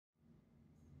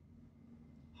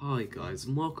Hi guys,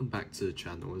 and welcome back to the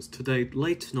channel, as today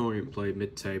Leyton Orient play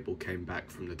mid-table came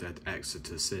back from the dead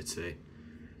Exeter City.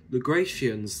 The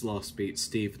Grecians last beat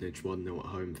Stevenage 1-0 at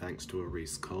home thanks to a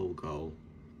Reece Cole goal.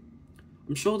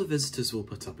 I'm sure the visitors will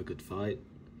put up a good fight.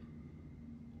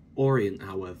 Orient,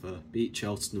 however, beat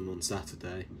Cheltenham on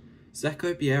Saturday.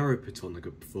 Zeko Biero put on a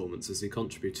good performance as he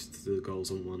contributed to the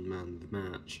goals on one man of the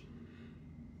match.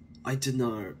 I don't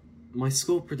know, my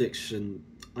score prediction,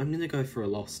 I'm going to go for a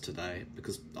loss today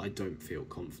because I don't feel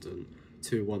confident.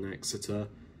 2-1 Exeter.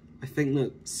 I think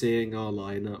that seeing our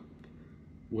lineup,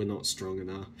 we're not strong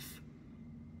enough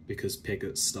because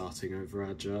Pigot's starting over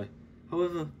Ajay.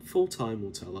 However, full time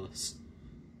will tell us.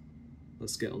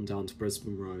 Let's get on down to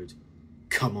Brisbane Road.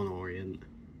 Come on, Orient.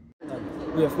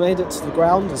 We have made it to the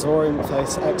ground as Orient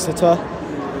face Exeter.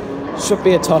 Should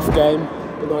be a tough game,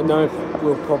 but I know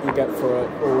we'll probably get through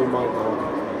it, or we might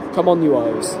not. Come on, you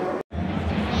O's.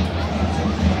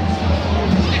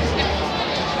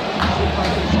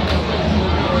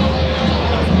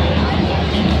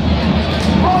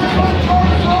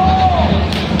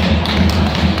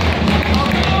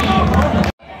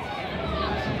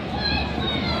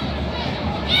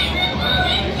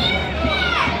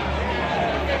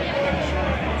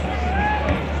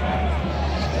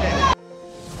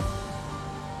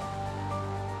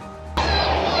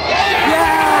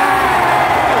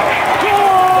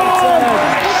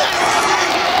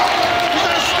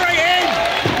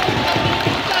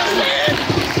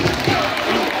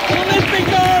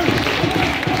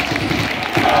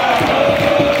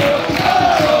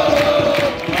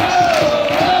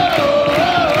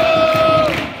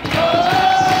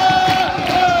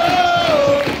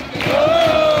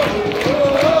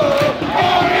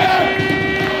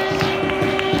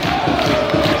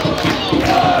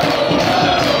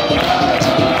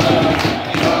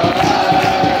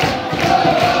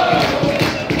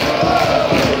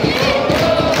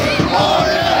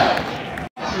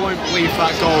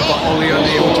 That goal that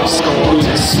O'Neill just scored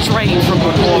straight from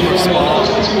the corner spot.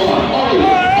 It's been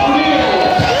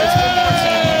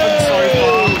even so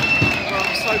far.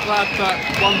 I'm so glad that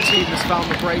one team has found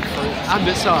the breakthrough, and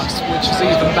it's us, which is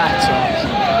even better.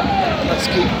 Let's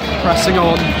keep pressing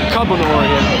on. Come on,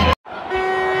 Orient.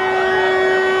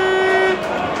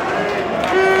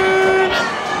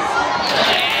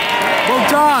 Well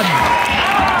done!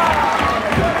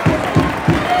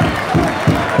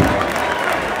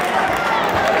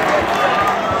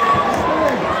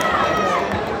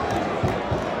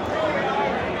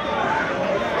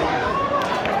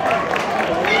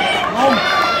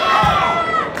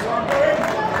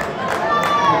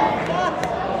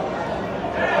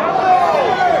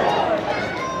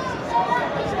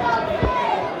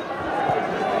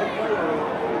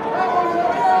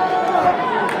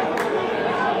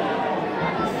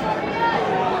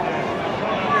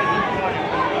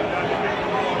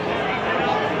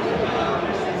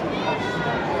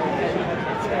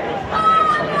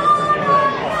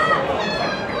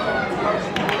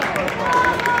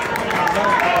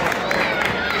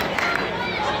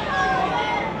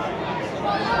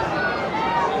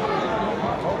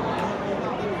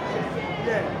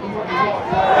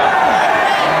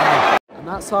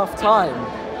 That's half time,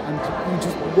 and you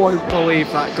just won't Believe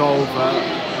that goal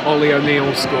that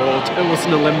O'Neill scored. It was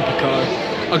an Olympico.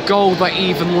 A goal that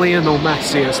even Lionel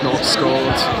Messi has not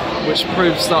scored, which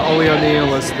proves that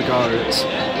O'Neill is the GOAT.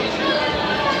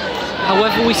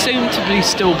 However, we seem to be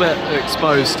still a bit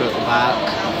exposed at the back,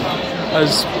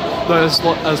 as those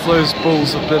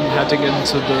balls have been heading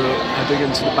into the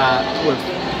back with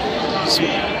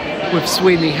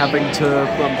Sweeney having to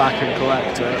run back and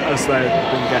collect it as they've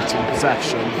been getting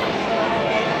possession.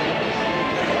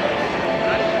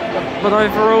 But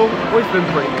overall, we've been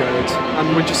pretty good,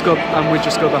 and we just got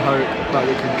to hope that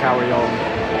we can carry on.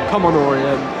 Come on,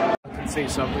 Orient. I can see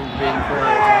something being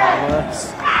created out of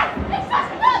this.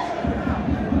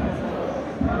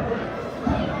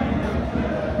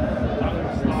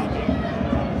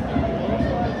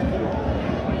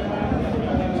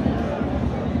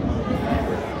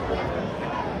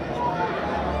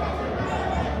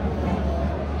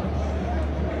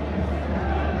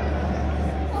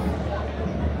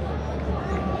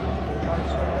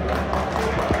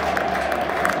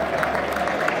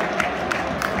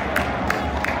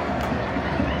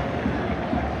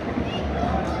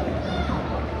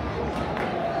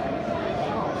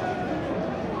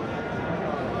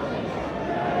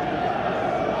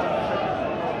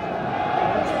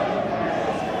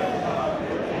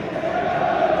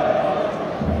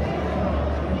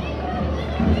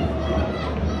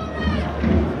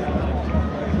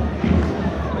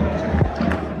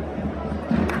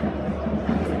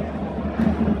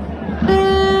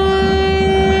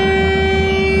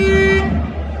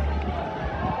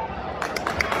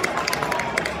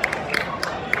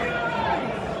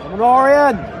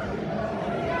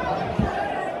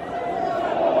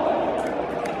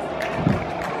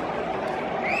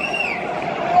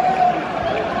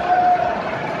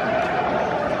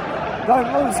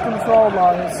 Don't lose control,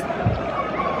 lads.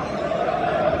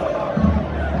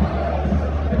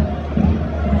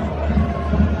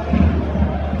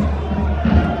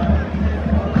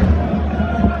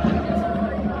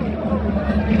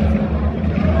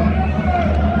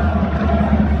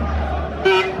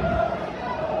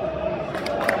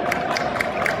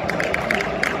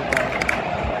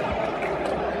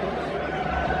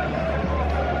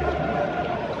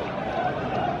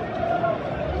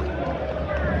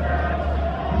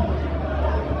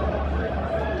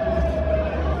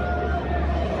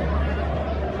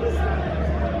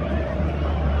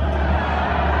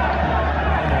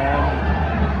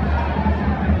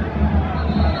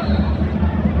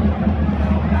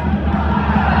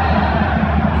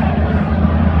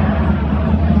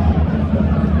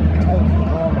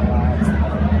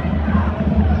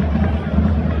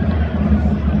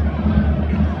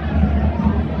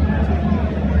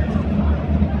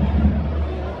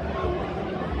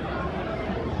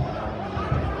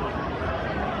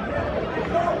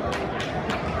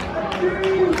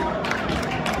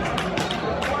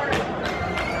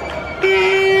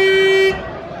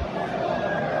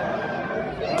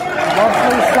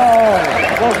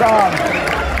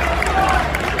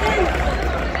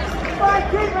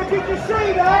 Did you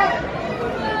see that?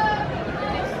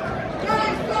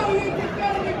 Guys, no, you just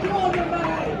got in the corner,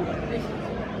 mate.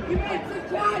 You meant to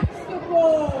catch the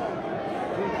ball.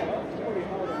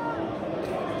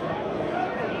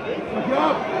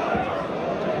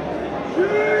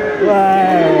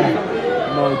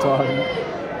 Wow. No time.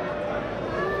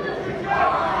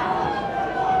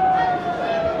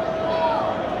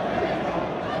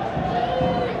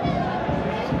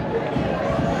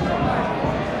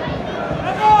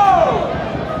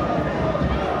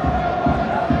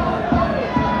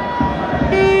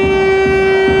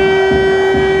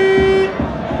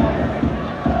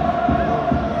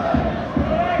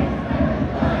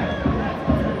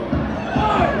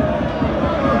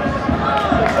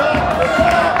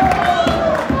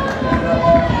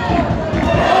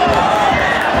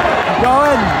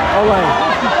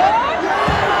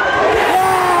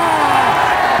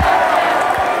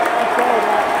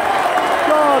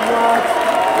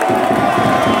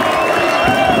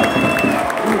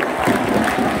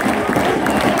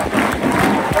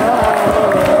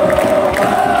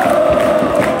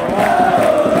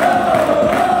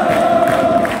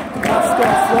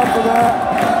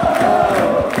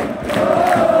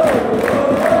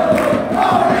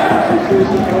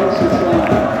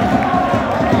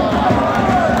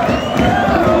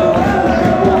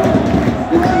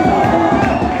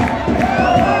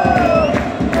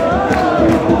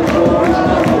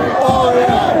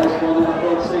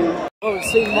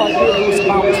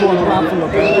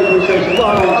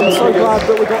 I'm so glad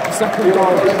that we got the second goal,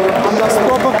 and that's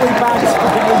probably back to the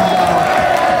game now.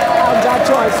 And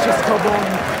Agi's just come on.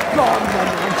 Gone,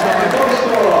 Agi.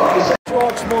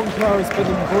 George Monco has been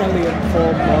in brilliant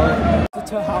form though.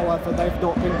 Exeter, however, they've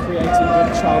not been creating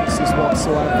good chances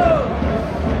whatsoever.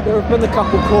 There have been a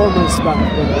couple corners that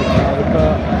have been okay,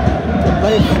 but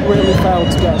they've really failed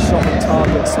to get a shot on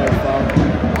target so far.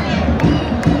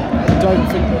 I don't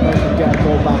think that they can get a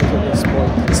goal back at this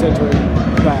point, considering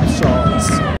their shots.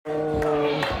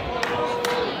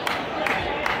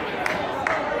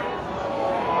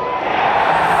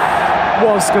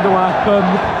 What's going to happen?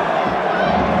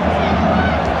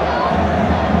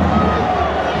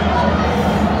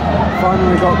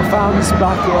 Finally got the fans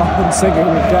back up and singing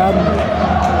again.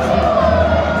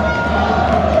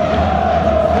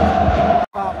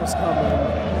 That was coming.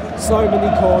 So many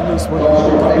corners were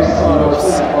coming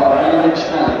close.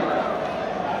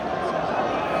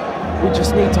 We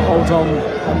just need to hold on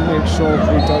and make sure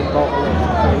we don't bottle it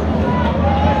completely.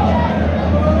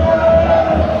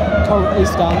 Currently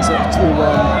stands at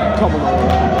 2-1, Common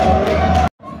Orient.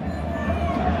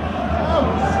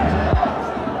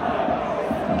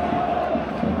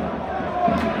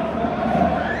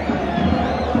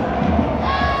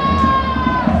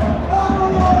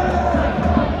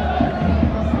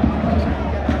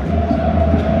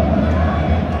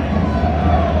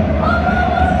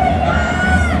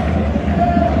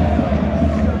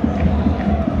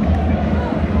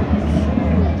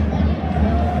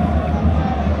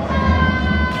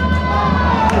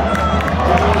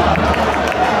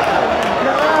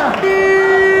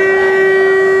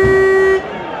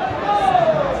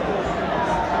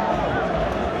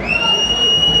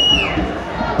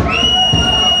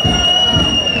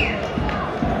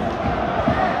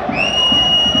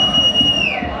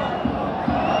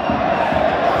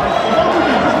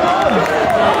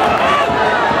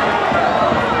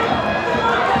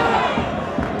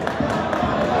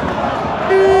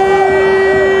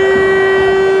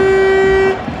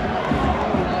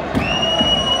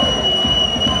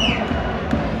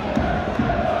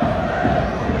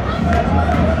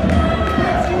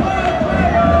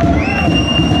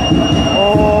 6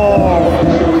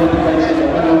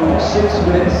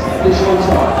 minutes additional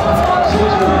time. 6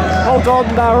 minutes. Hold on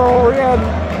there,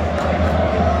 Orient.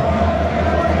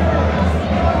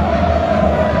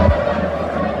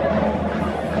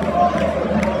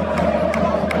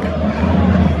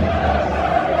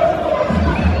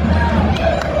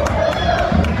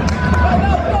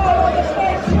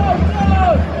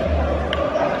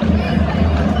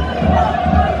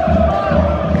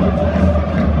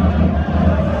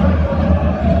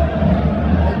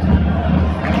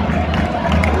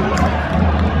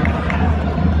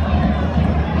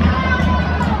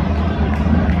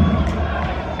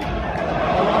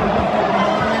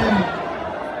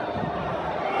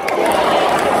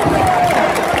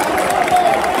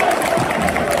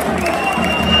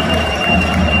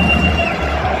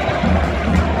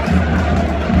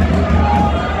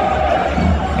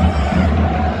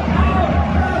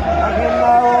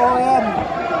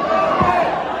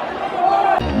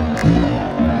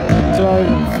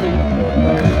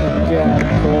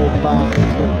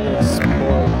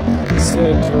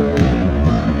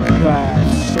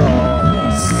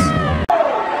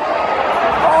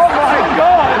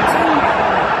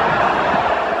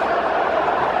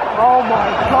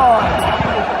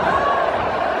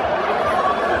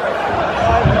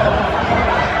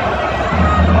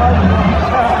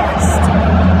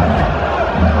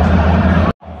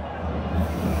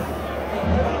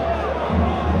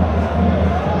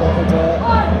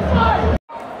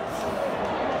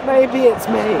 Maybe it's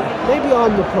me. Maybe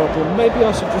I'm the problem. Maybe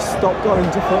I should just stop going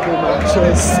to football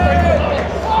matches.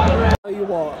 Tell you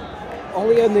what,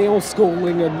 Ollie O'Neill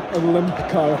scoring an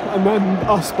Olympico and then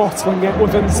us bottling it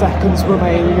within seconds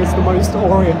remaining is the most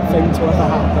Orient thing to ever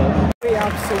happen. We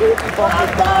absolutely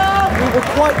bottled that. We were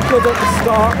quite good at the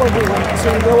start when we went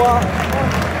 2-0 up,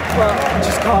 but I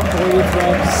just can't believe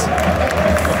this.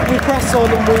 We press on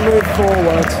and we move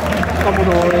forward. Come on,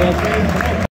 Orient.